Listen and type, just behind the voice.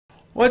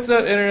What's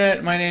up,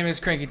 Internet? My name is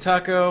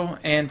krankytaco,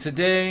 and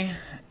today,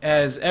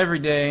 as every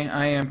day,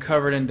 I am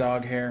covered in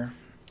dog hair.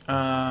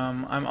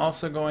 I'm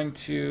also going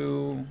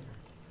to.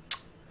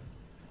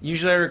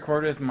 Usually, I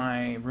record with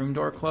my room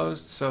door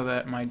closed so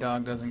that my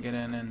dog doesn't get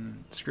in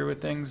and screw with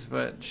things,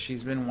 but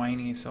she's been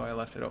whiny, so I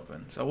left it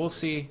open. So we'll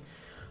see.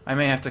 I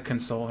may have to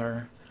console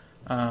her.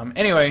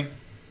 Anyway,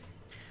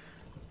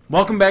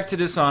 welcome back to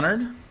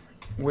Dishonored.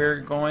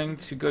 We're going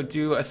to go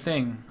do a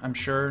thing. I'm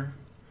sure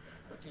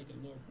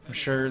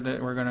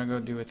that we're gonna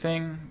go do a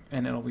thing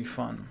and it'll be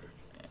fun.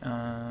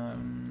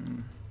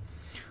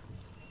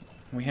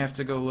 We have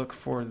to go look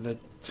for the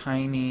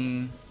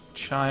tiny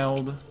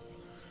child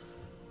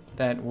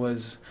that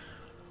was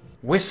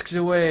whisked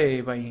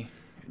away by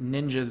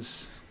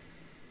ninjas.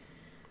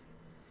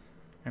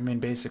 I mean,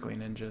 basically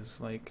ninjas.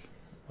 Like,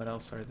 what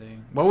else are they?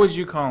 What would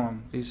you call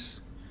them?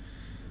 These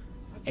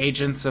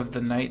agents of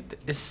the night.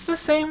 Is this the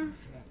same?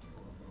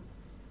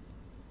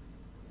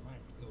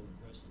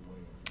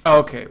 Oh,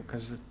 okay,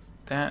 because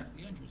that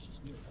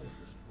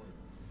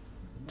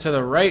to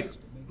the right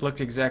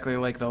looked exactly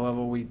like the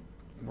level we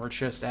were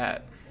just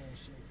at.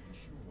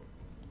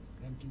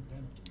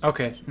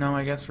 Okay, no,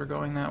 I guess we're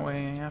going that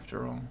way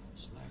after all.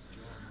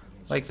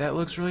 Like, that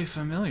looks really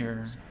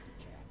familiar.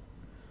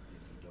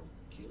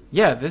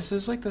 Yeah, this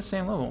is like the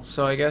same level,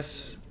 so I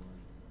guess...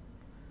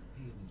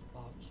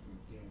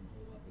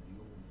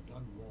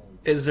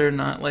 Is there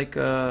not like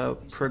a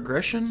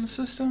progression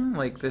system?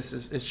 Like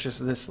it's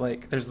just this,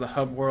 like, there's the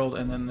hub world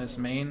and then this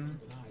main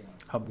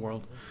hub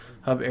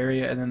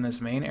area and then this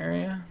main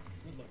area?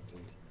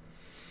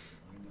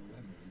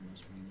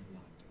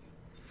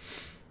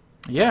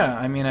 Yeah,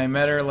 I mean, I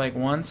met her like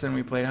once and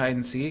we played hide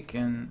and seek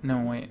and no,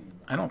 wait,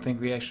 I don't think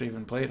we actually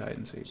even played hide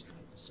and seek.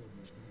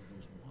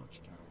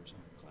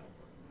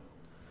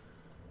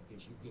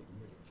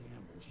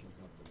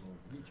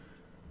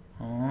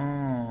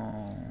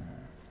 Oh.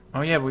 Oh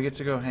yeah, we get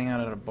to go hang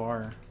out at a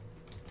bar.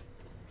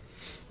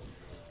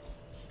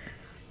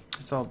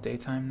 It's all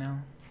daytime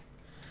now.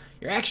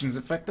 Your actions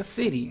affect the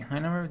city. High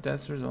number of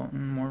deaths result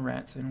in more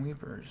rats and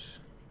weepers.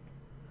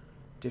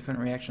 Different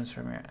reactions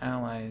from your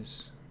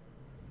allies.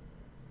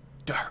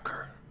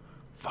 Darker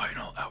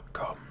final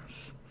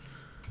outcomes.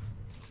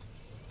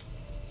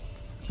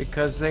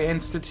 Because they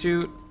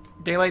institute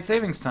daylight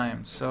savings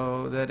time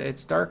so that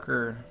it's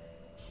darker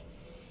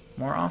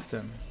more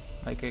often.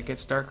 Like, it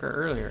gets darker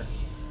earlier.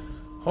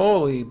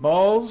 Holy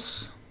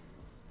balls.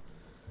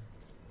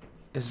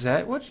 Is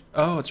that what?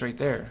 Oh, it's right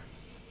there.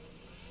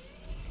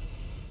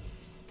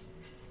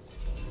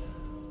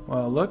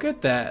 Well, look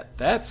at that.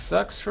 That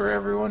sucks for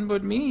everyone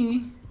but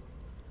me.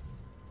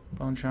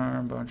 Bone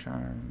charm, bone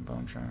charm,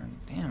 bone charm.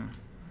 Damn.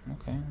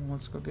 Okay, well,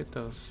 let's go get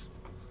those.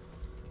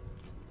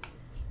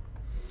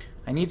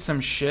 I need some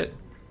shit.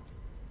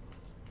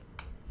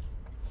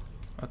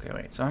 Okay,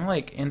 wait. So I'm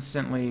like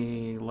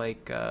instantly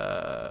like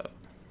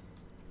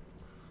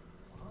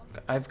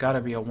I've got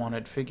to be a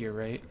wanted figure,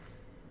 right?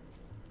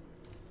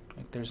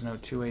 Like, there's no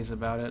two ways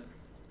about it.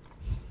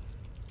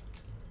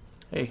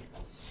 Hey.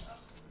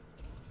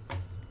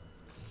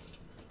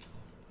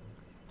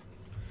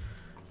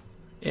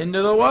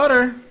 Into the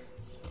water.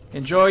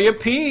 Enjoy your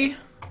pee.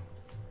 I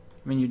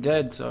mean, you're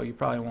dead, so you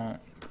probably won't.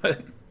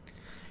 But,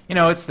 you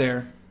know, it's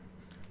there.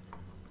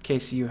 In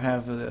case you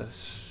have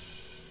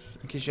this...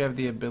 In case you have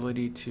the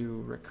ability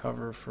to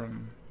recover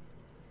from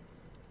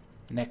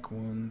neck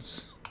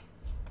wounds.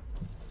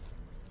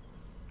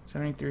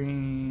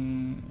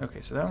 73...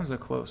 Okay, so that one's the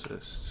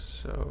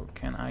closest. So,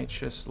 can I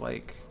just,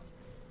 like...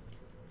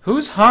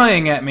 Who's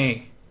hawing at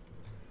me?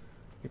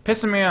 You're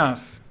pissing me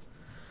off.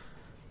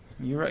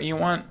 You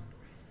want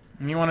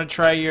to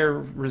try your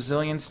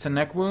resilience to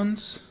neck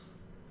wounds?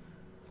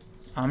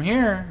 I'm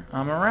here.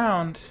 I'm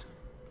around.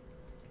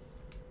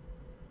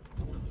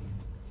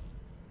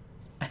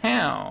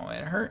 Ow,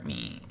 it hurt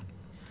me.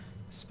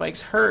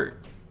 Spikes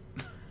hurt.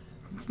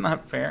 It's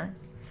not fair.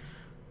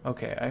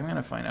 Okay, I'm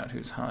gonna find out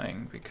who's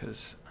hawing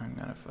because I'm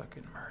gonna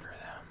fucking murder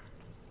them.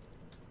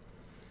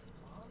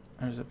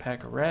 There's a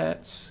pack of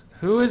rats.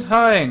 Who is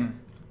hawing?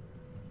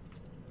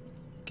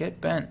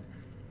 Get bent.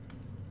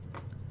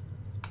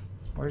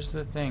 Where's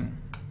the thing?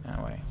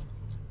 That way.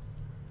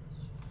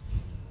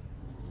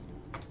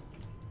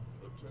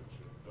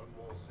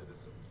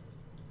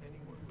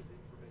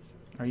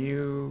 Are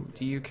you...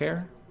 Do you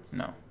care?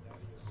 No.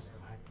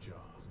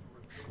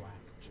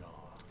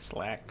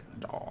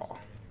 Slackjaw.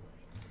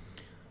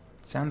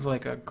 Sounds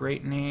like a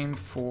great name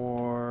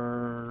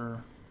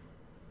for...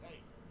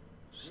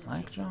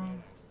 Slackjaw?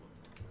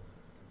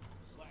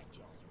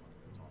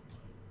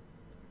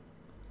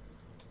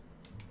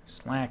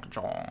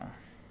 Slackjaw.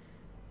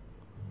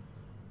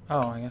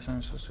 Oh, I guess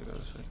I'm supposed to go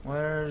this way.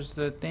 Where's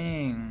the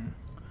thing?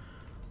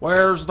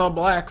 Where's the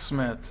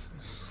blacksmith?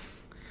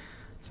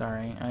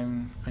 Sorry,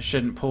 I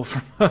shouldn't pull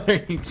from other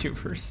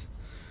YouTubers.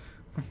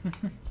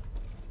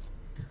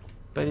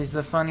 But he's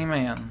a funny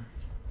man,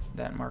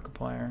 that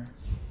Markiplier.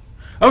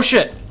 Oh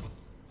shit!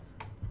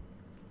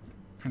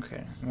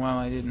 Okay, well,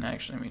 I didn't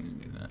actually mean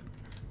to do that.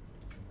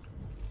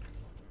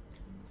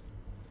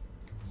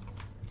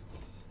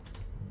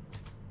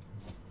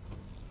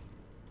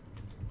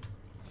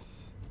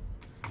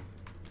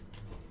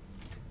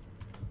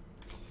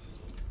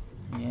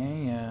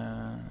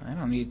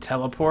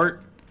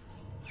 teleport.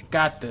 I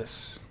got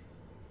this.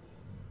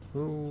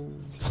 Ooh.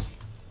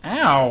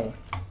 Ow!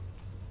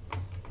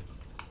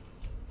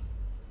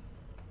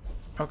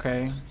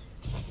 Okay.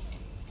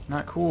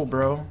 Not cool,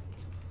 bro.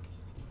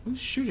 Who's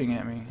shooting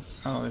at me?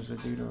 Oh, there's a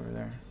dude over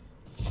there.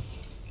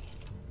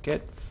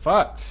 Get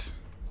fucked.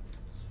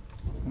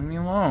 Leave me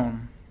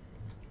alone.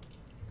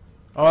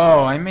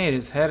 Oh, I made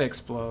his head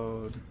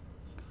explode.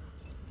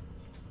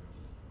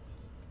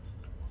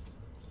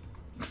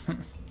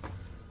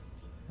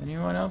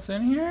 Anyone else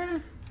in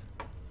here?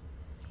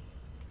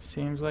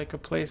 Seems like a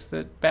place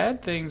that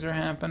bad things are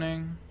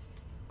happening.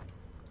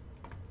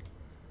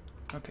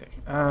 Okay,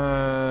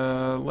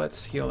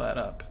 let's heal that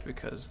up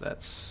because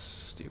that's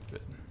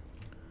stupid.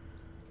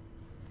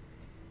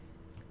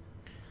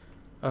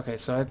 Okay,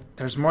 so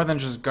there's more than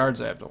just guards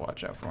I have to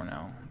watch out for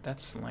now.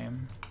 That's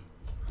lame.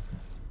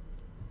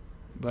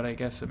 But I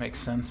guess it makes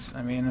sense.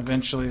 I mean,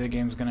 eventually the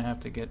game's gonna have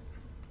to get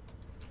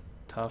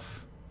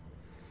tough.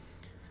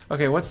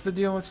 Okay, what's the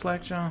deal with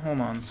Slackjaw?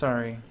 Hold on,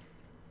 sorry.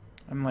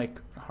 I'm like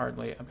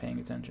hardly paying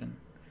attention.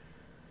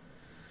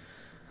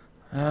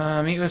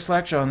 Meet with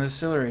Slackjaw in the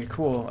distillery.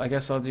 Cool. I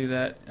guess I'll do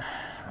that.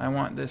 I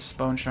want this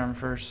bone charm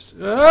first.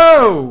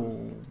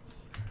 Oh!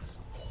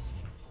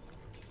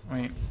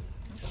 Wait.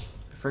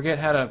 I forget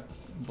how to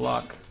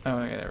block. Oh,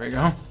 okay, there we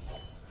go.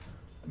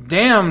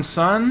 Damn,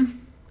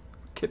 son!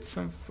 Get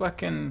some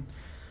fucking...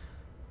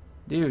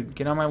 Dude,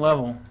 get on my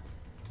level.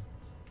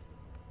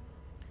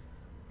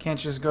 Can't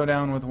just go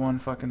down with one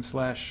fucking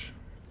slash.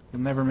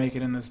 You'll never make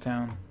it in this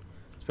town.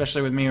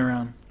 Especially with me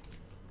around.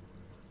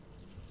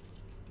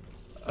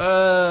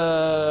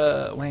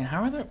 Wait,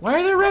 how are there... Why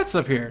are there rats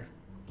up here?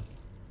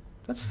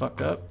 That's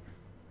fucked up.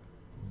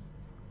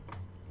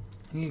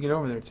 I need to get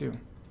over there, too.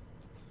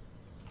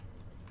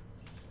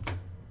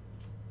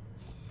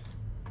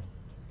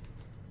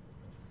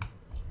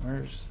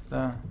 Where's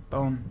the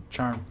bone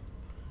charm?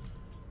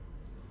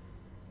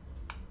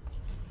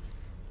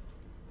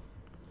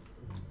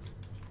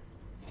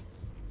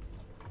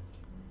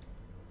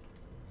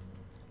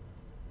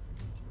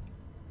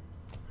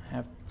 I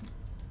have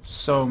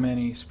so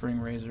many spring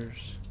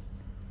razors.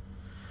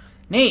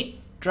 Nate!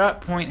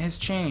 Drop point has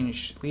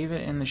changed. Leave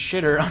it in the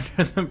shitter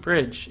under the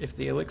bridge. If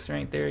the elixir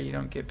ain't there, you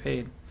don't get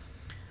paid.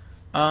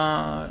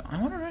 I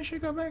wonder if I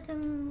should go back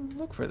and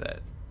look for that.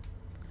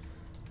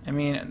 I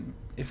mean,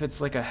 if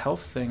it's like a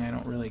health thing, I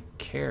don't really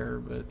care,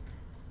 but...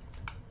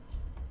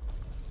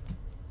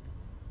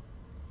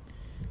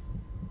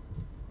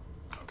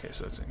 Okay,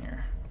 so it's in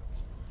here.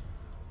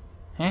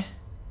 Huh?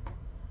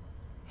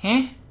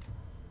 Huh?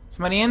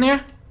 Somebody in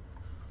there?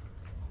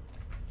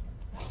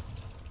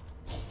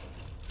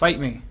 Fight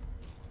me.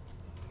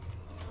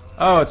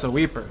 Oh, it's a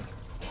weeper.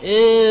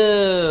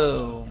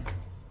 Ew.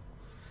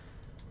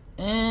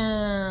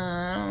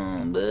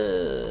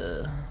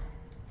 Bleh.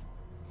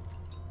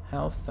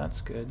 Health,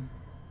 that's good.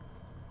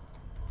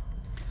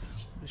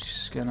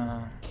 Just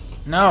gonna...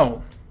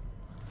 No!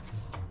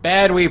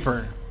 Bad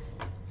weeper.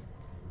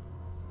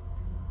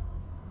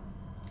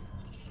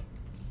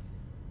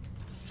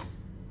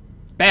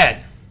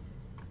 Bad!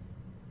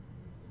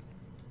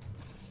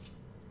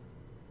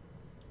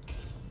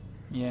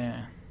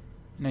 Yeah.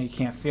 No, you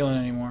can't feel it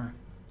anymore.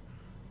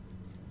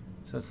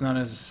 So it's not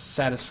as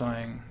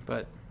satisfying,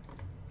 but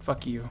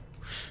fuck you.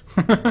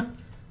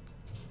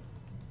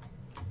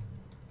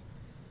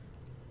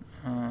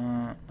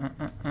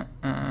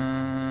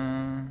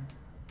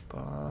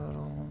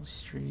 Bottle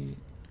Street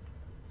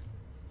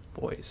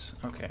Boys.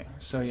 Okay,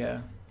 so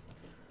yeah.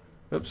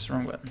 Oops,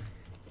 wrong button.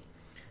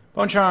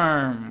 Bone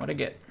Charm! What'd I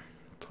get?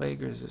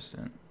 Plague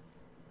resistant.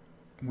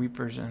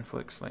 Weepers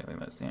inflict slightly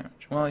less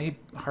damage. Well, he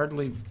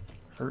hardly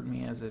hurt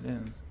me as it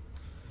is.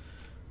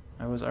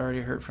 I was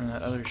already hurt from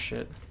that other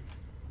shit.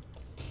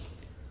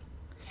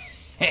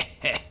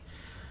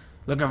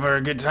 Looking for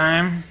a good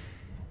time?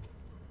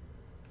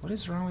 What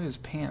is wrong with his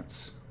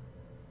pants?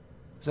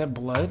 Is that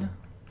blood?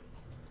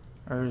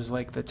 Or is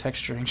like the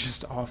texturing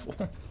just awful?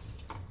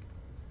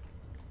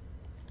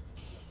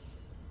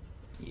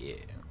 Yeah.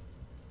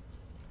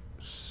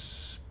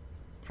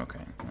 Okay,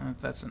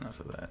 that's enough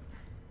of that.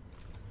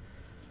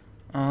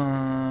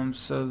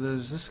 So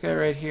there's this guy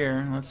right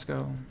here. Let's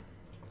go.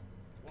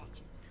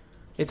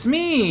 It's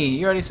me!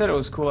 You already said it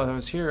was cool I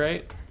was here,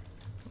 right?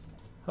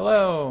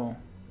 Hello.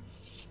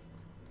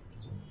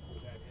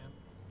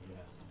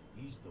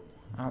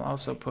 I'll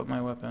also put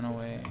my weapon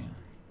away.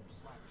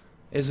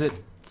 Is it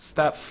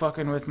stop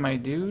fucking with my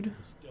dude?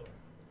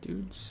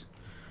 Dudes?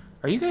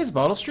 Are you guys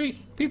Bottle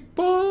Street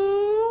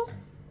people?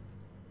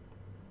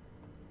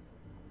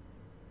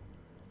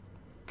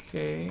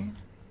 Okay. I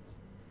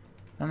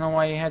don't know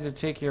why you had to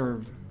take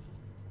your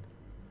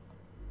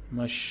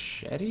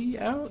machete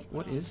out?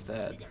 What is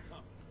that?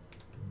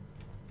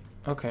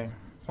 Okay.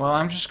 Well,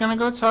 I'm just gonna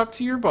go talk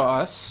to your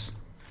boss.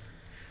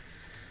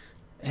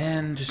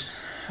 And,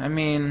 I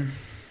mean,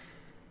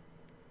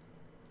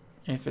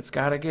 if it's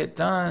gotta get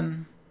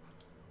done,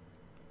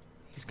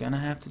 he's gonna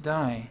have to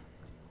die.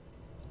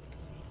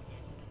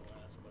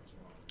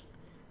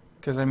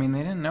 Because, I mean,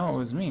 they didn't know it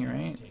was me,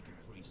 right?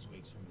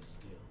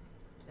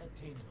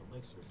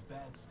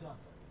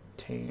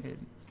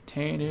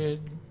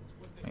 Tainted.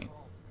 Wait.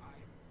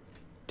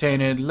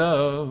 Tainted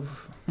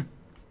love.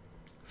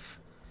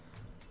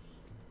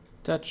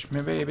 Touch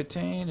me, baby,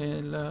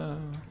 tainted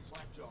love.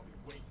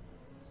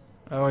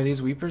 Oh, are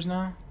these weepers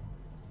now?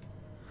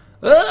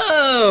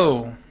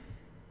 Oh!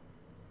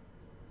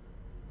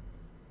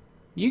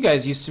 You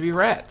guys used to be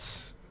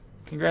rats.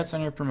 Congrats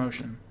on your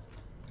promotion.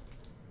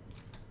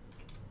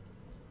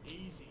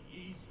 Easy,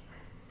 easy.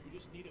 We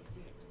just need a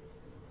bit.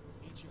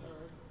 Ain't you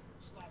heard?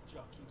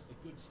 Slackjaw keeps the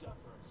good stuff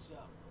for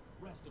himself.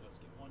 Rest of us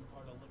get 1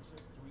 part elixir,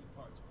 3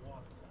 parts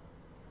water.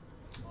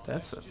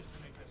 That's a... Just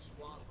make us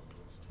swallow.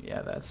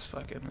 Yeah, that's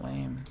fucking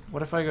lame.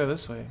 What if I go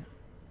this way?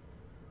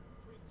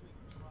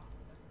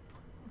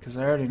 Because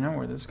I already know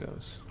where this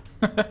goes.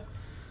 Oh,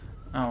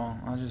 well,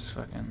 I'll just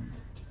fucking...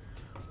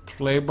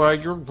 Play by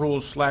your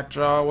rules,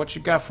 Slackjaw. What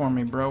you got for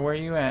me, bro? Where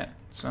you at,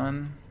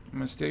 son? I'm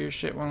gonna steal your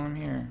shit while I'm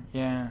here.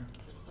 Yeah.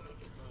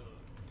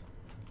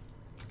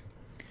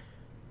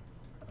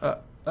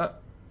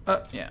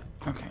 Yeah.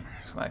 Okay.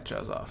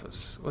 Slackjaw's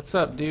office. What's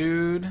up,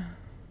 dude?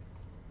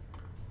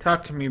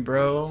 Talk to me,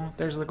 bro.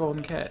 There's the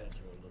golden cat.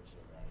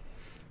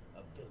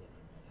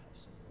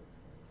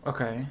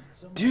 Okay.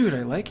 Dude,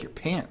 I like your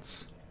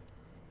pants.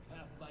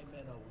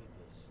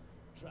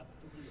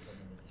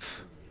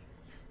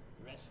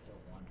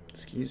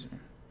 Excuse me.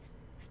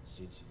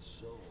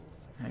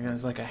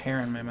 There's like a hair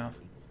in my mouth.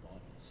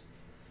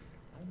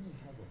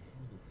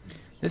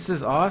 This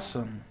is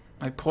awesome.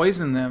 I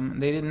poisoned them.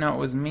 They didn't know it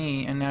was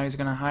me, and now he's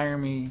gonna hire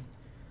me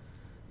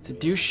to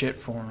do shit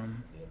for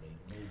him.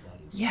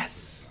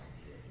 Yes.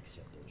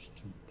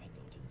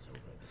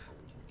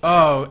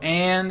 Oh,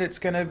 and it's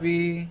gonna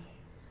be...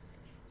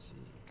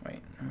 Wait.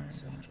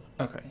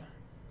 Okay.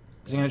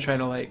 Is he gonna try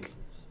to, like,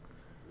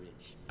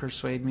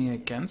 persuade me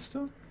against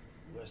him?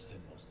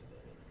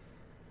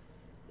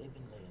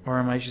 Or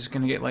am I just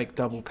gonna get, like,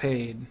 double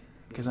paid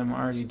because I'm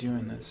already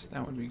doing this?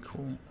 That would be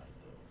cool.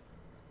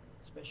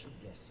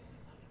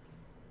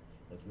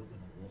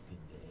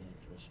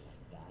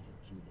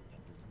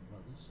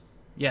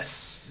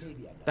 Yes.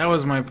 That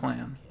was my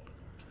plan.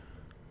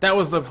 That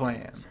was the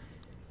plan.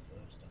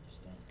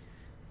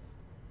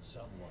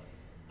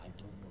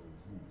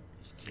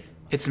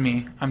 It's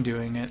me. I'm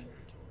doing it.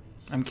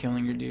 I'm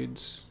killing your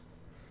dudes.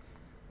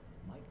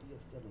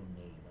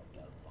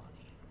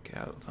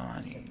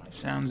 Galvani.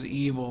 Sounds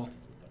evil.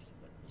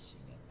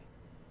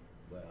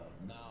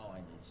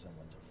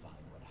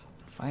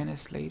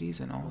 Finest ladies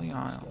in all the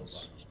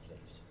Isles.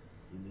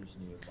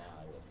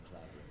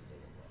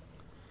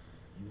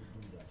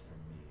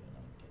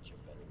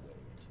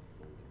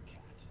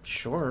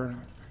 Sure.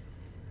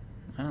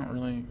 I don't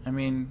really... I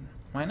mean,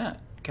 why not?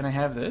 Can I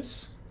have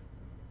this?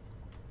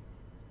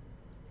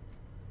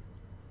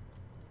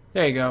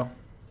 There you go.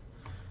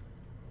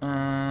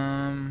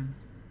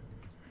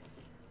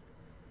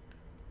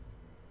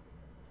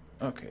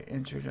 Okay,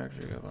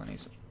 introductory Goblin.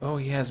 Oh,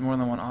 he has more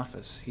than one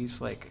office.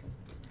 He's like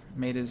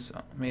made his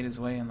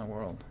way in the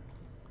world.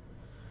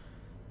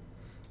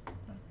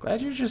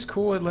 Glad you're just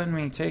cool with letting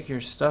me take your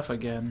stuff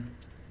again.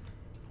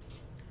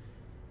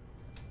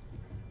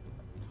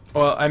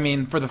 Well, I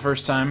mean, for the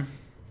first time.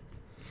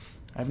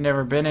 I've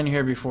never been in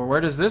here before.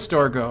 Where does this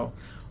door go?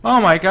 Oh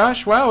my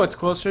gosh, wow, it's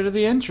closer to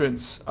the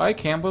entrance. I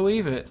can't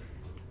believe it.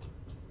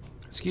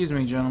 Excuse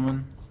me,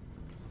 gentlemen.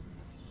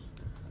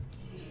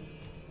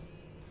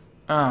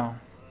 Oh.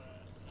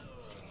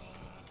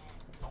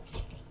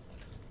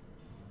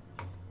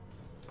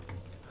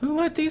 Who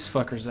let these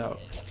fuckers out?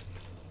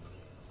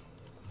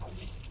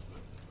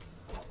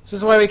 This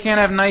is why we can't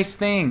have nice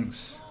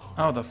things.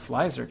 Oh, the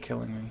flies are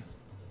killing me.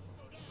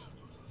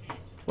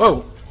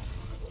 Whoa!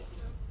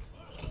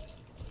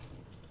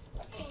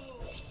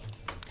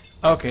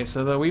 Okay,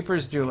 so the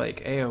Weepers do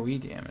like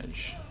AoE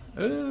damage.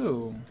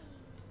 Ooh.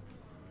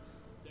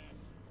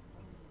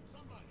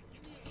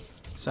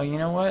 So you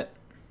know what?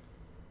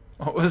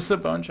 What was the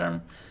bone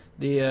charm?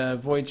 The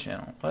void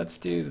channel. Let's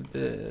do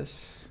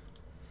this.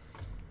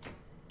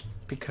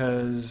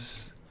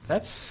 Because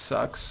that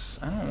sucks.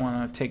 I don't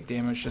want to take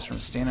damage just from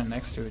standing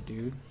next to it,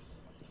 dude.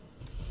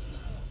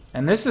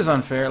 And this is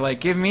unfair.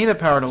 Like, give me the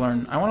power to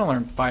learn. I want to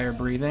learn fire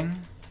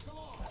breathing.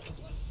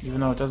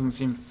 Even though it doesn't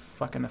seem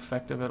fucking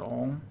effective at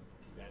all.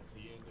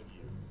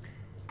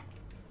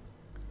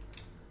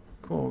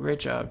 Cool, great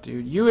job,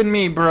 dude. You and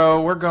me,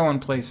 bro, we're going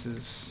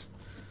places.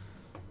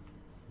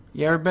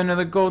 You ever been to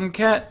the Golden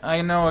Cat?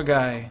 I know a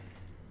guy.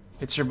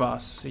 It's your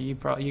boss, so you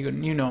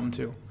know him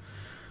too.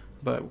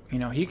 But you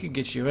know he could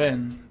get you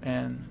in,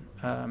 and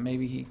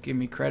maybe he'd give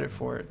me credit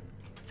for it,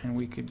 and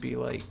we could be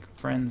like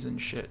friends and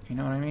shit. You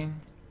know what I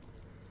mean?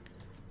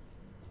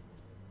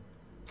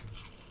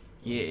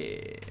 Yeah,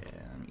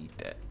 let me eat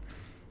that.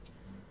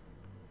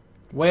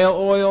 Whale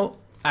oil,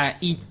 I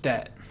eat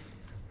that.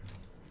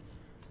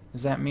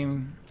 Is that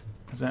meme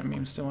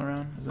still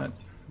around? Is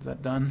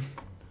that done?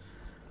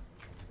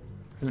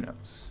 Who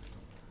knows?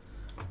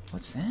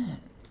 What's that?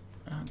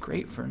 Oh,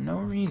 great for no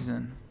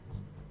reason.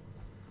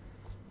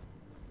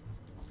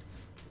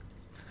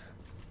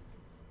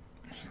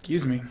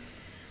 Excuse me.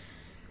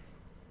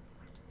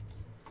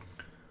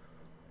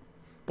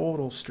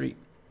 Bottle Street.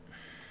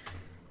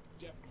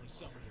 Definitely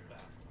somebody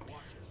back. Watch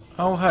it.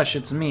 Oh, hush,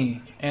 it's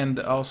me. And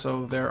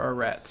also, there are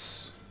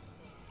rats.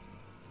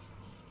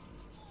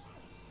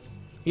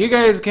 You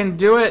guys can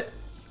do it!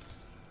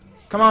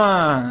 Come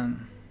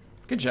on!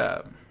 Good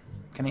job.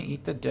 Can I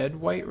eat the dead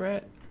white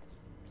rat?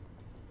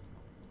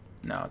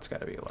 No, it's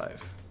gotta be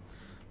alive.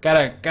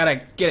 Gotta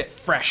get it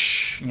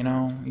fresh, you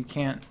know? You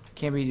can't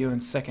be doing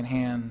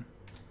secondhand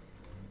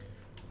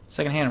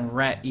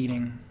rat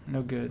eating.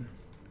 No good.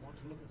 Want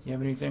to look at You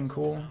have anything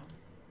cool?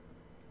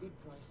 good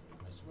prices,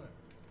 I swear.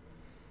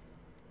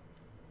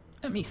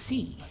 Let me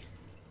see.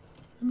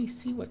 Let me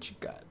see what you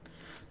got.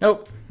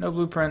 Nope, no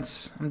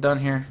blueprints. I'm done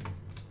here.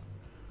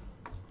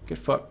 Get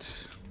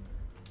fucked.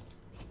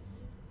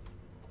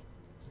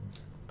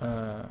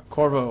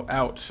 Corvo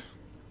out.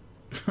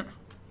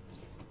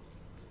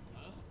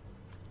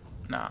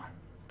 Nah,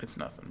 it's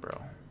nothing,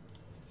 bro.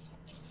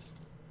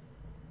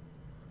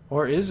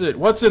 Or is it?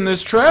 What's in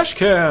this trash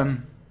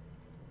can?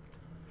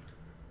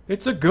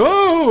 It's a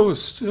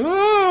ghost!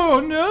 Oh,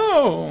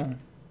 no!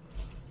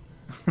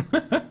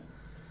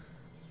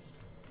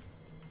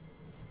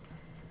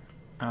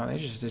 Oh, they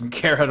just didn't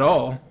care at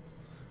all.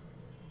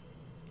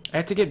 I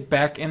have to get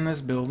back in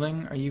this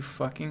building? Are you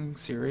fucking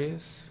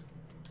serious?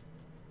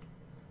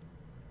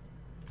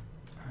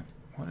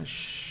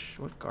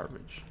 What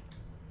garbage?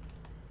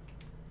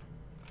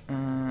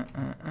 Can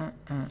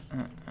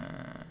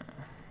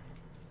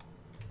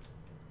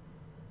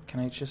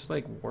I just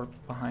like warp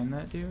behind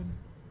that dude?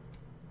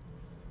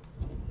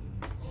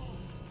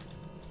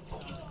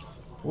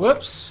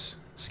 Whoops!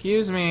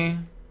 Excuse me.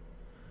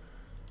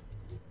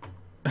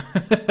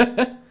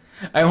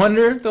 I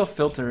wonder if they'll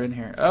filter in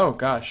here. Oh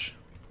gosh.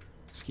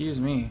 Excuse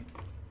me.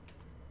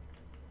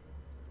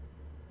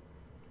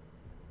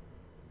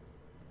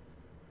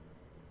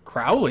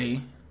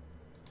 Crowley?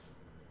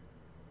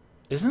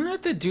 Isn't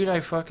that the dude I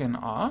fucking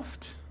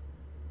offed?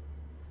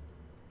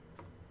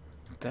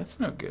 That's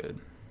no good.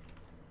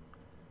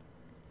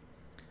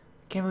 I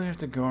can't believe I have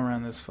to go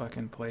around this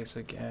fucking place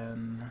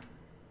again.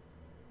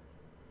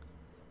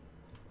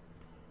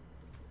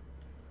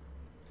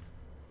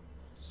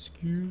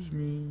 Excuse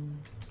me.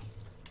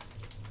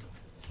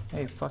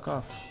 Hey, fuck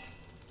off.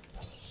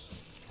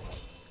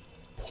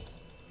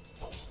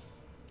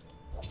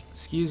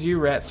 Excuse you,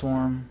 rat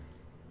swarm.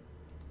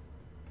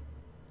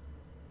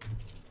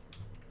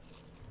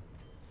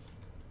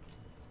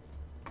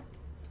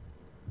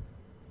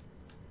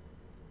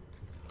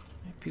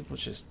 People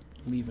just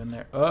leaving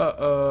there.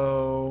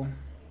 Uh-oh.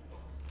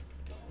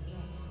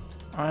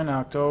 I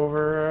knocked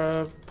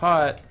over a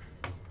pot.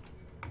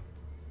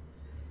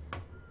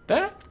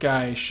 That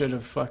guy should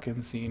have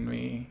fucking seen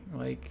me.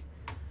 Like,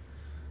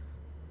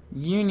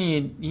 you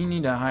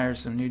need to hire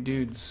some new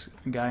dudes,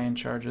 guy in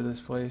charge of this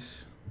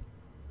place.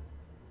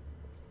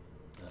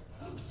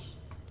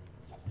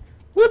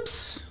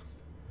 Whoops.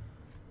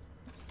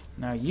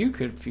 Now you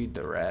could feed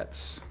the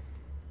rats.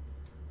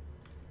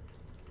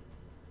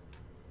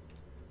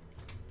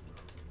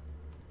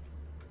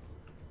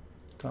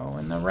 Go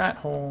in the rat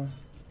hole.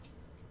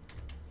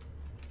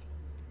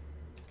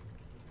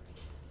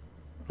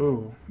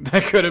 Ooh,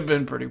 that could have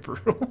been pretty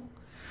brutal.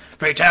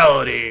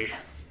 Fatality!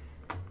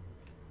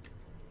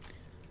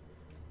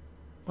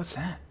 What's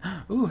that?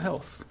 Ooh,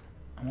 health.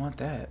 I want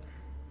that.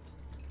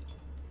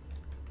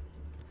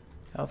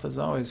 Health is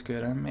always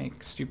good. I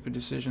make stupid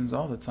decisions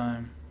all the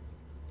time.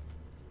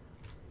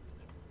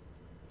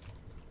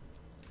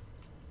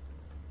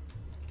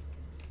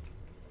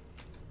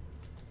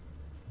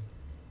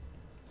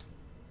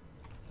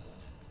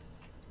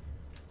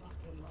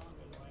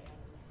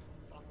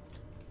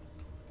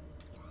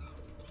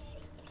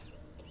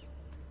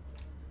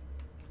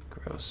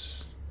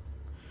 Gross.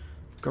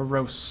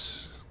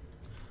 Gross.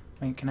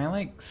 Wait, can I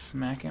like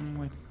smack him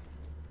with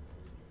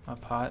a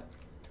pot?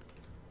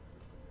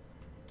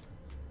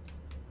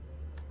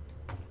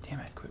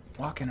 Damn it, quit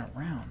walking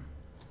around.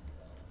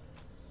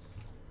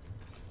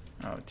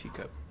 Oh,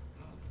 teacup.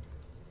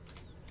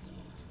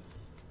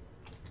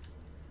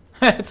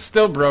 It's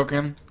still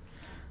broken.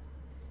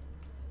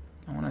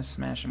 I want to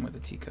smash him with a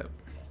teacup.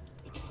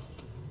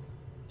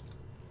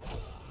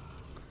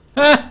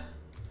 Ha!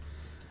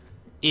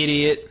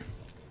 Idiot.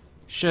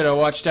 Should have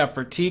watched out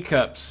for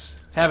teacups.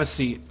 Have a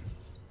seat.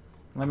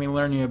 Let me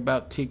learn you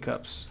about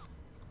teacups.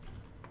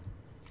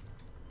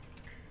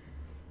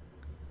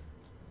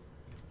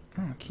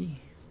 Oh, key.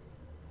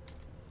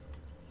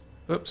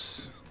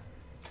 Oops.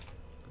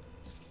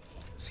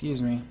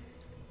 Excuse me.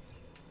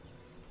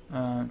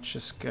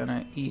 Just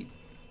gonna eat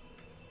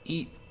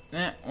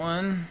that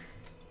one.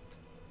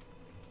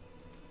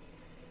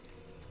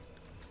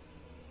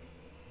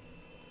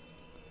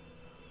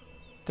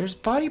 There's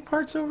body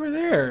parts over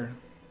there.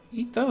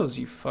 Eat those,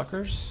 you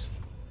fuckers.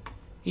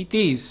 Eat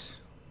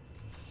these.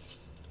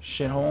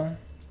 Shithole.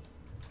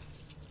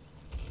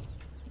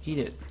 Eat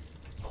it.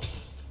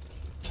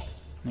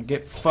 Now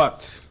get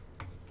fucked.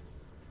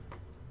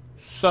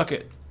 Suck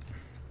it.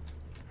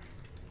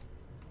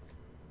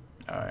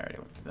 Oh, I already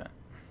went through that.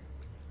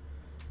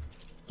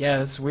 Yeah,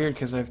 that's weird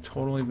because I've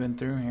totally been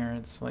through here.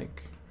 It's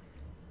like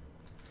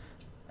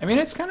I mean,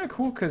 it's kind of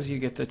cool because you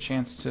get the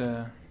chance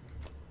to...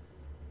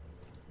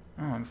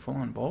 Oh, I'm full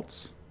on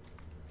bolts.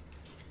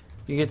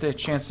 You get the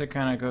chance to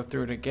kind of go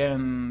through it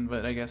again,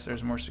 but I guess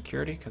there's more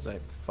security because I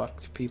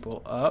fucked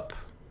people up.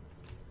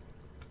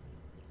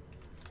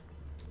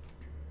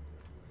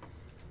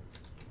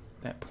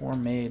 That poor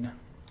maid.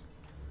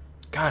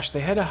 Gosh, they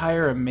had to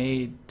hire a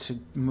maid to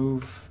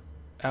move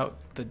out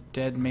the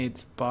dead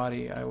maid's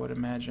body, I would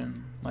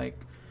imagine. Like,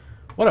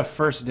 what a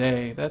first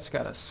day. That's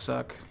gotta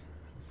suck.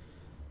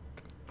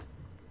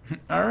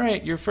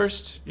 Alright, your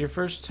first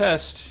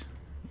test.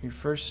 Your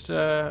first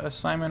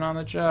assignment on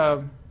the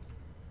job.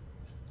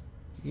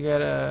 You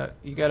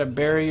gotta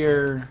bury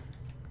your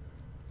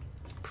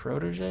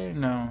protege?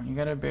 No, you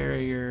gotta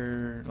bury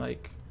your,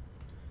 like,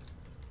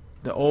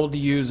 the old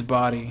used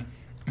body.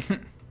 Where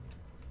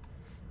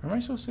am I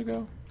supposed to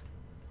go?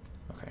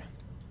 Okay.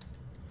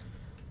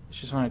 I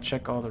just want to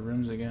check all the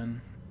rooms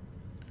again.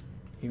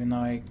 Even though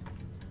I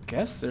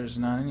guess there's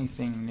not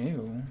anything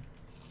new.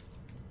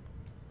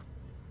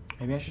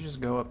 Maybe I should just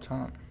go up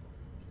top.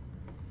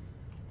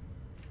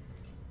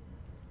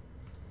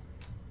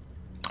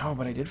 Oh,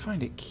 but I did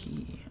find a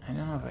key. I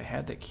don't know if I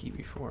had that key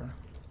before.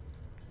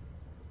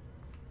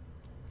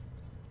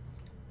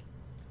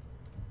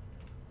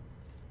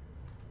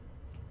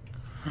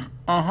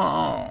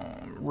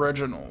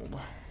 Reginald.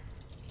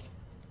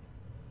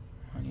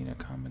 I need a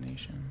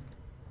combination.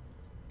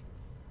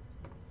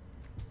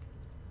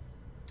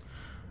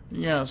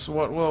 Yes,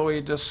 what will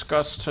we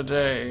discuss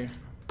today?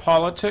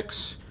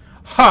 Politics?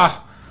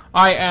 Ha!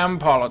 I am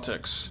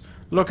politics.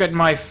 Look at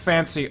my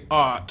fancy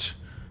art.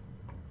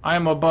 I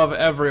am above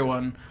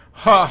everyone.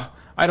 Ha!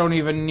 I don't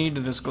even need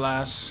this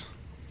glass.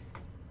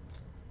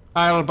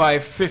 I'll buy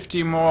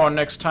 50 more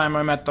next time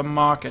I'm at the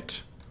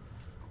market.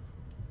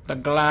 The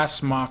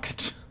glass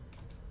market.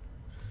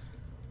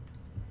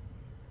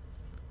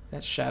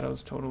 That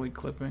shadow's totally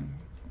clipping.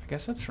 I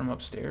guess that's from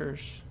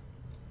upstairs.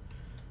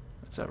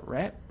 That's a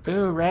rat.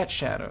 Ooh, rat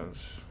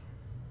shadows.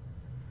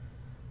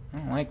 I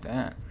don't like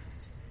that.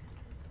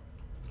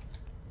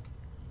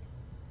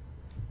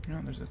 Oh,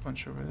 there's a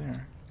bunch over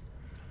there.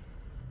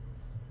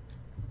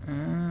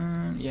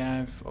 Yeah,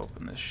 I've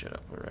opened this shit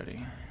up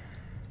already.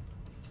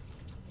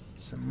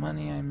 Some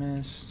money I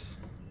missed.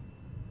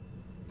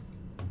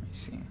 Let me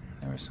see.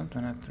 There was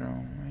something I throw,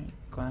 right?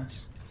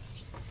 Glass.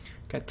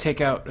 Gotta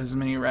take out as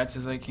many rats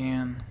as I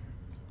can.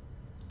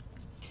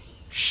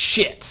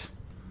 Shit!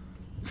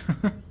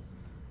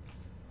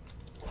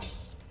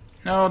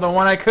 No, the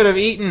one I could have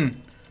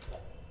eaten!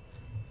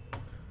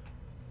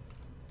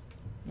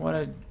 What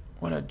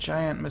a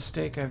giant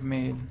mistake I've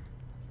made.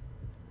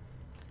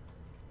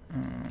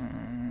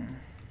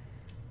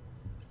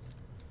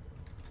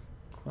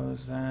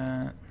 Close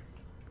that.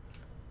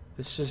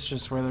 This is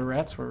just where the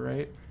rats were,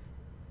 right?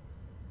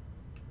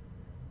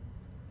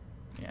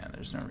 Yeah,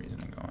 there's no reason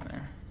to go in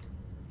there.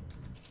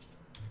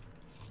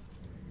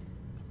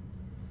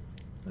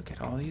 Look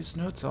at all these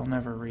notes I'll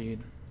never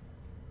read.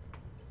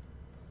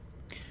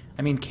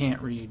 I mean,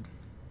 can't read.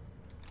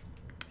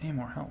 Any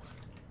more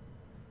health.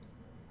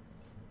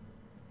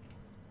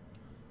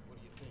 What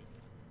do you think?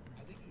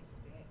 I think he's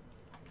dead.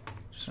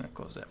 Just gonna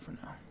close that for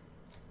now.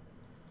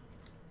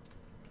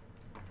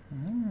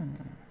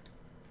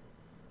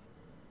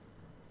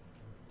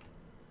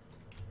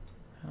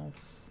 Health.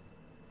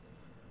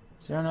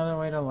 Is there another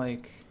way to,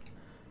 like...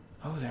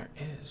 Oh, there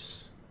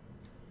is.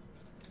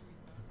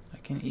 I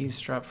can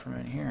eavesdrop from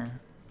in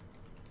here.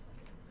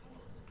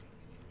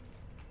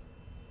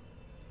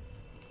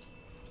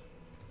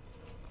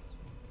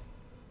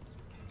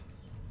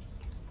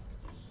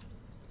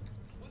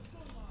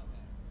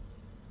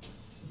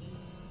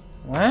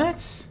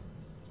 What?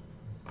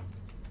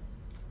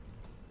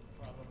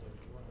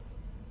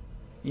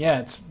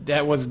 Yeah,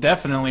 that was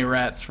definitely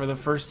rats for the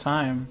first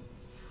time.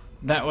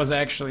 That was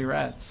actually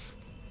rats.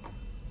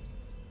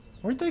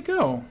 Where'd they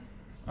go?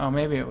 Oh,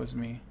 maybe it was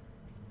me.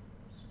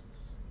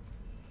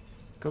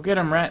 Go get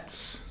 'em,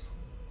 rats.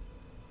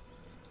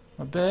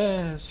 My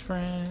best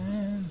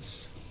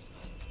friends.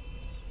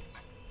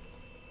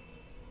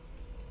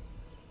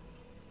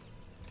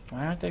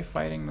 Why aren't they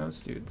fighting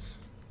those dudes?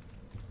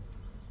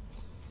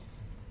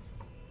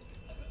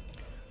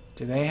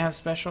 Do they have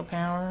special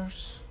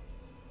powers?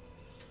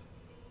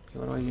 Okay,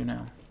 what do I do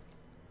now?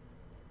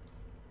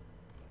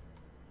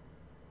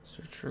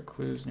 Search for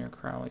clues near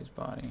Crowley's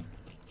body.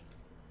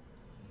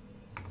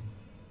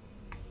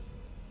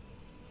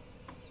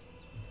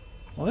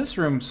 Well, this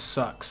room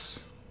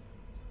sucks.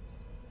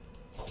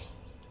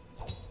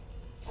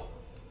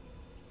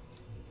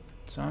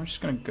 So I'm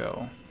just gonna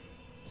go.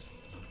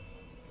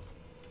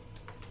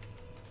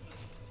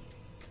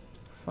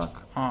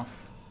 Fuck off.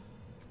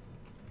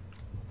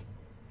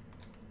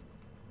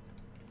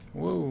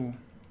 Whoa.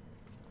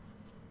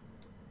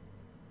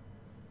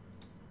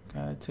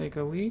 Gotta take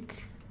a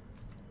leak.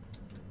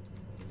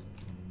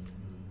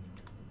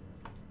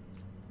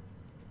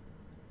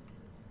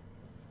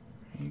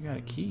 You got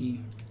a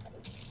key.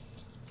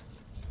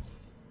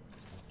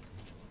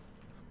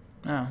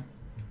 Oh,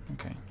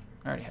 okay.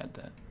 I already had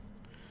that.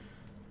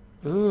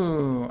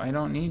 Ooh, I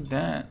don't need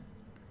that.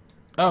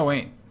 Oh,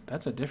 wait.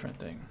 That's a different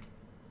thing.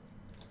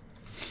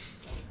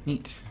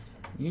 Neat.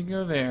 You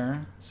go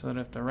there so that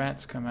if the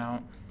rats come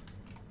out,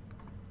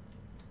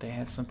 they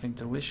have something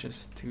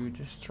delicious to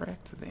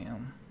distract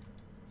them.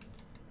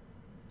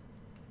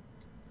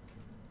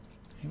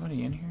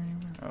 Anybody in here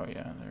anymore? Oh,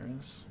 yeah, there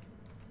is.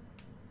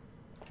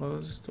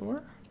 Closed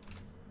door?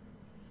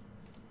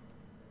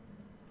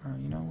 Or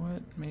you know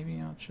what?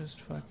 Maybe I'll just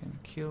fucking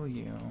kill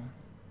you.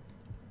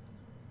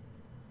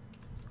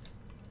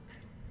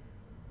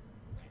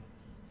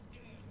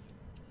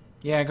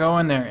 Yeah, go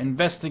in there.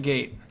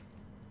 Investigate.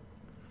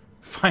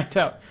 Find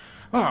out.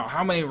 Oh,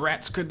 how many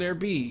rats could there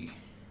be?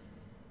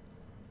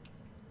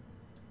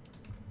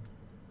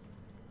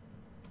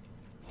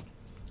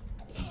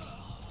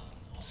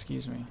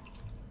 Excuse me.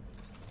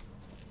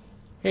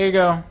 Here you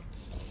go.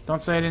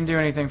 Don't say I didn't do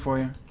anything for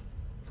you.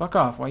 Fuck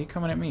off. Why are you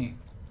coming at me?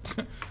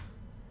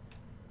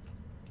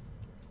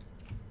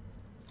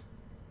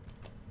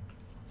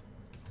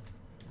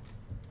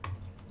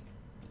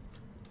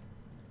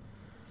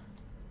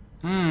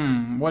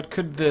 What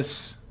could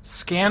this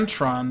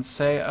Scantron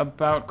say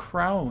about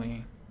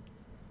Crowley?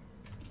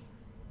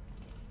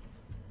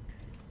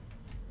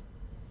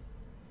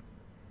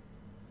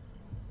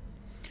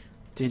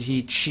 Did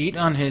he cheat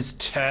on his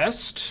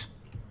test?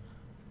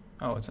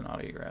 Oh, it's an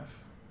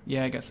autograph.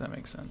 Yeah, I guess that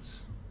makes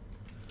sense.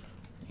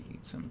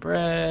 Eat some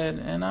bread,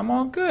 and I'm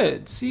all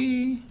good.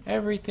 See?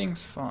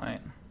 Everything's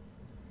fine.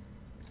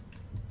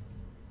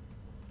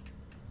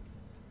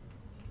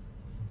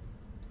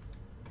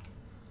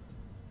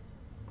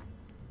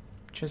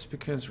 Just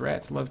because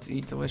rats love to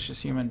eat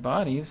delicious human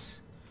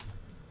bodies,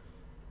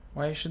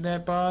 why should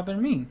that bother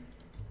me?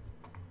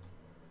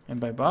 And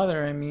by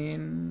bother, I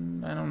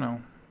mean, I don't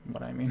know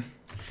what I mean.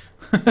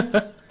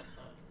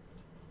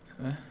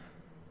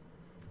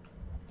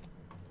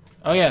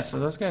 Oh yeah, so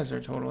those guys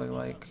are totally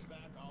like...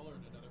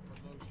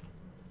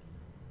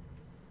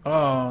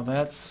 Oh,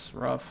 that's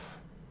rough.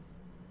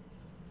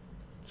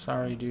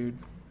 Sorry, dude.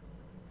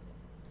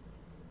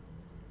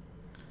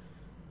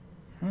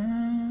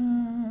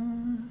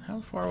 How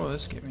far will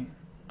this get me?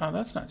 Oh,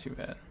 that's not too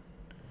bad.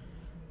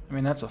 I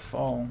mean, that's a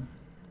fall,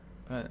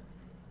 but I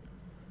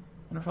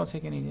wonder if I'll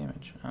take any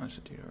damage. Oh, there's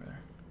a dude over there.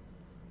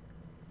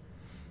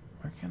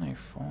 Where can I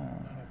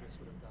fall?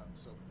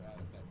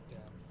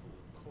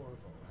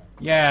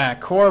 Yeah,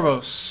 Corvo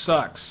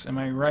sucks. Am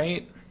I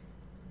right?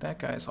 That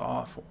guy's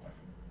awful.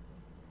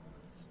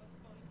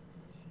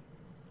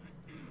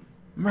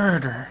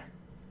 Murder.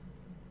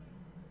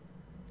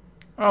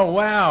 Oh,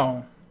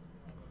 wow.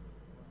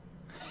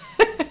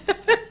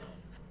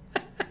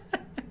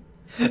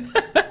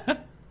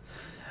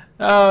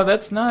 Oh,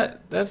 that's not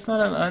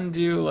an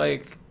undue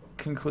like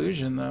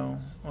conclusion though.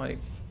 Like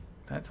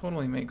that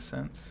totally makes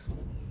sense.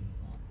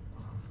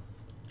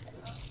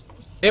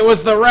 It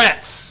was the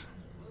rats.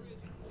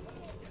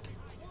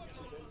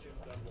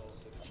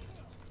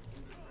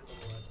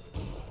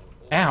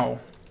 Ow.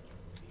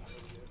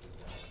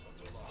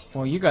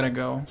 Well, you gotta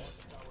go.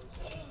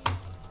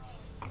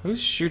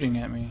 Who's shooting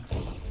at me?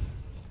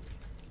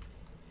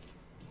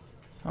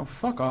 Oh,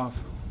 fuck off.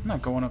 I'm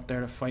not going up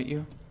there to fight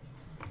you.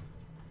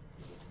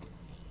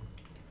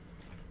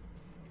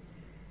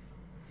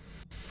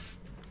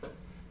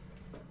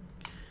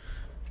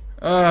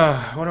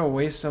 What a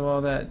waste of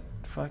all that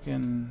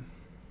fucking...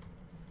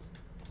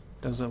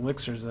 those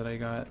elixirs that I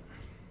got.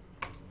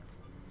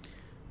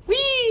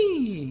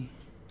 Whee!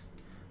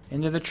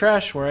 Into the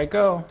trash where I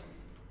go.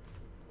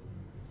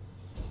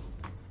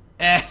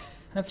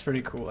 That's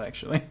pretty cool,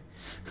 actually.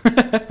 Wait.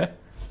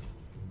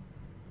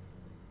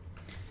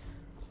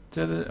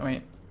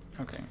 Okay,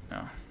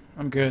 no.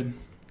 I'm good.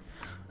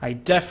 I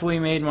definitely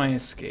made my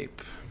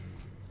escape.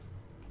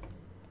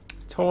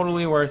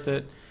 Totally worth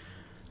it.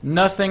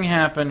 Nothing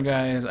happened,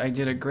 guys. I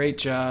did a great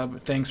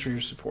job. Thanks for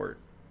your support.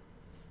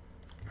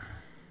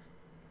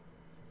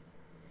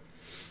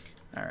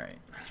 Alright.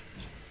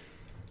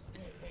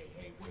 Hey,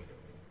 wait a minute.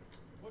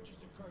 What just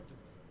occurred to me?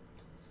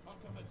 How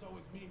come it's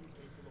always me who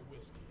pays for the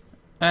whiskey?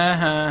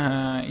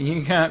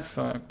 You got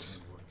fucked.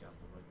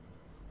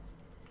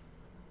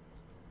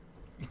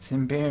 It's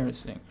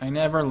embarrassing. I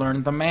never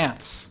learned the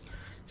maths.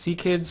 See,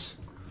 kids?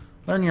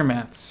 Learn your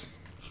maths.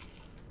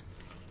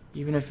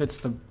 Even if it's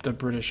the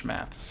British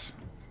maths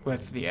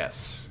with the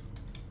S.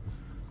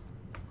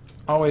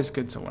 Always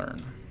good to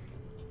learn.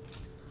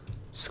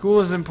 School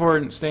is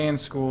important. Stay in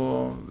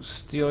school.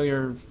 Steal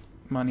your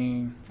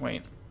money.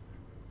 Wait.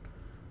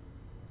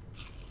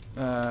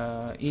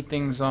 Eat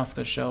things off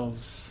the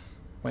shelves.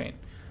 Wait.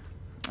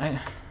 I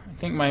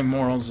think my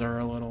morals are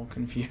a little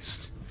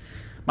confused.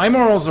 My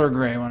morals are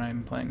gray when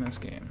I'm playing this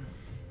game.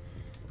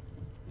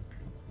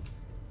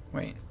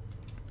 Wait.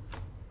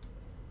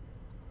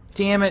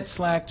 Damn it,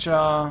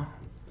 Slackjaw.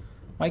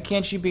 Why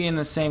can't you be in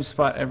the same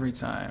spot every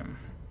time?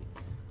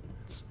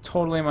 It's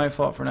totally my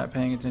fault for not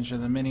paying attention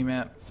to the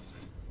mini-map.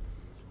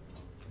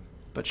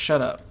 But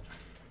shut up.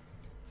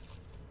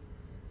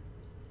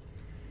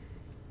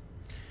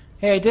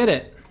 Hey, I did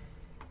it!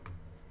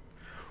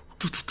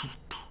 What's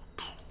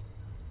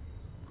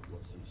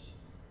this?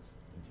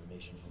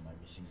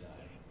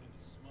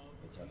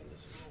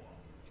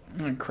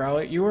 And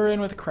Crowley, you were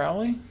in with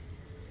Crowley?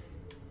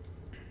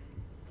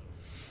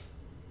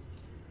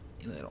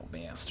 You little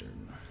bastard.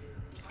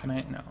 Can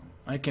I? No.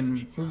 I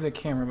can move the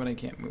camera, but I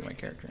can't move my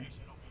character.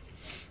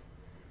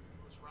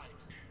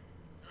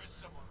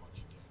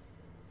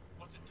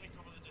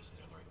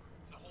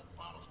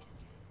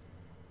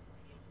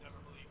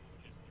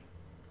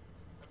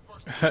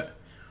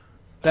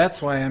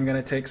 That's why I'm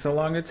gonna take so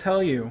long to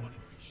tell you.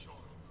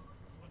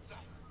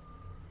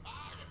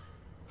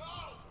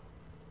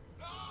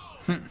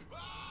 So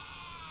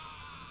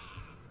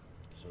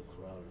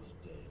Crowley's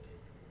dead.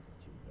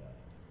 Too bad.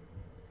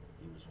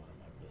 He was one of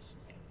my best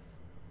men.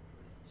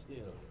 Still,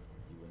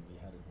 you and me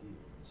had a deal,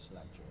 and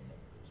Slackjaw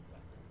never goes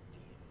back on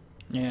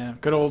the deal. Yeah,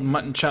 good old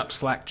mutton chop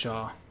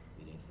Slackjaw.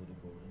 It ain't for the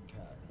Golden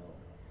Cat, no.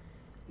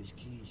 This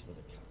key's for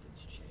the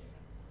captain's chair.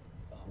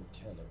 A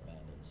hotel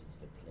abandoned since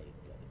the plague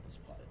gutted this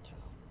part of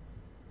town.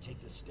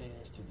 Take the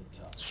stairs to the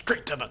top.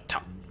 Straight to the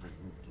top. Use the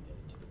roof to get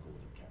into the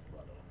Golden Cat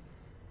rudder.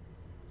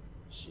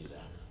 See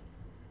that?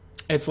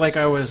 It's like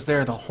I was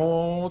there the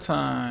whole Just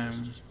time. as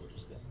good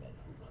as the men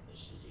who run the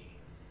city.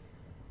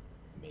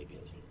 Maybe a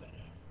little better.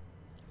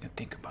 Gotta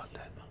think about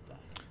that. About that.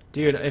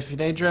 Dude, if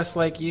they dress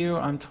like you,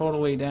 I'm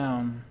totally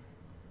down.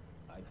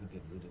 I could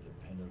get rid of the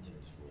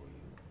Pendletons for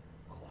you.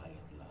 Quiet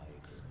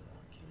like without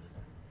killing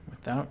them.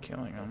 Without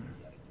killing them.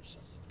 You gotta do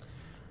something.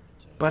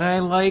 But I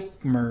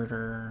like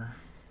murder.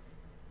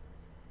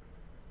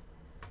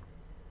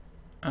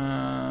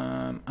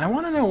 I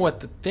want to know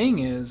what the thing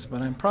is,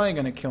 but I'm probably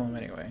going to kill him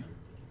anyway.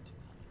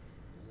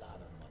 A lot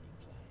of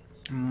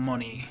money clients.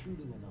 Money.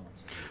 Including an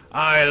answer.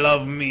 I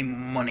love me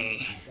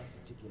money. You've got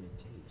particular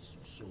tastes,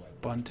 so I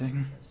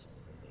Bunting. some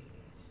of the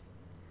ladies.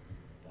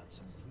 Got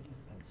some pretty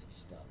fancy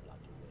stuff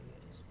locked away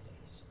at his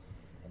place.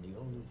 And the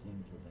only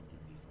thing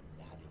preventing me from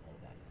nabbing all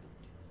that loot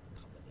is the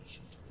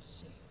combination to a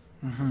safe.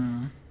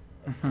 Mm-hmm.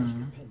 Of course,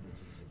 the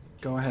Pendletons have been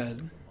Go ahead.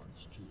 for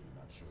months too,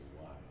 not sure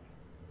why.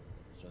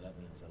 So that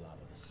means a lot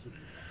of the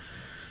city.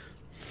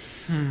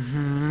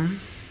 Mm-hmm.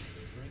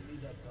 Bring me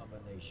that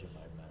combination,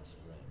 my masked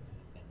friend,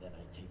 and then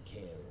I take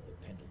care of the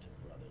Pendleton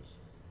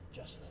brothers.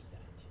 Just like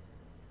that.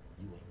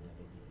 You ain't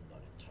never even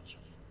gonna touch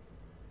them.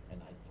 And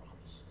I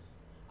promise,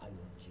 I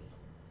won't kill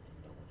them, and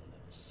no one will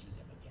ever see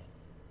them again.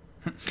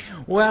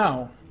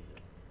 Wow.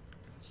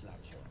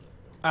 Slackjaw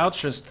didn't know. I'll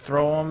just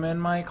throw them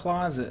in my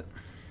closet.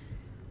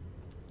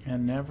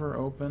 And never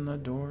open the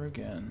door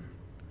again.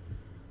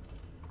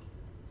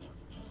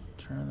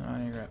 Turn the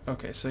audio.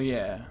 Okay, so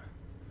yeah.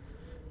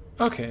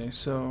 Okay,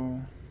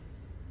 so...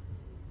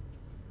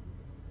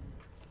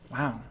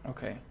 Wow,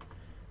 okay.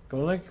 Go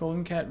to the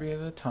Golden Cat via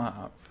the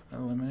top.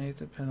 Eliminate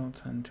the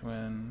Pendleton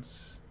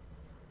twins.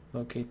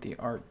 Locate the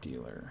art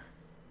dealer.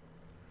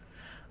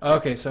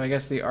 Okay, so I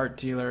guess the art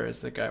dealer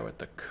is the guy with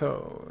the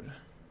code.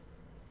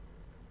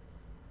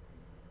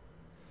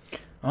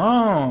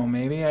 Oh,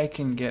 maybe I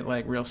can get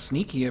like real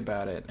sneaky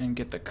about it and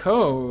get the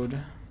code.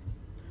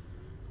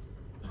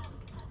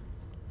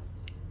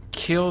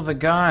 Kill the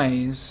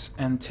guys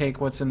and take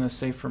what's in the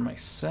safe for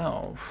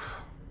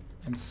myself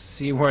and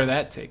see where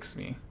that takes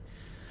me.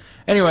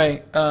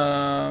 Anyway,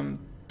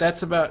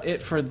 that's about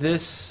it for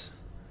this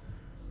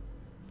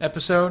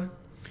episode.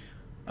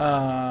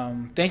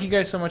 Thank you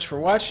guys so much for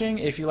watching.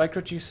 If you liked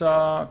what you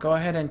saw, go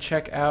ahead and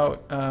check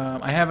out.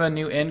 I have a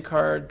new end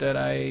card that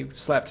I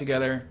slapped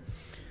together.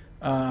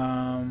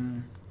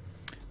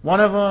 One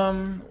of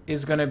them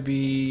is going to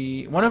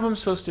be, one of them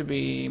supposed to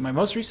be my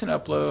most recent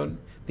upload.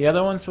 The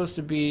other one's supposed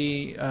to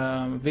be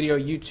video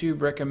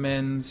YouTube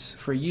recommends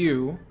for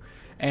you.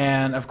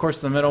 And of course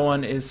the middle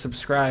one is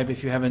subscribe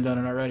if you haven't done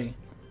it already.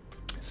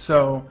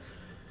 So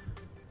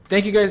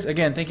thank you guys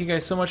again. Thank you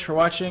guys so much for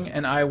watching,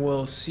 and I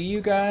will see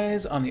you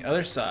guys on the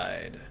other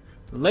side.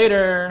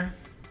 Later.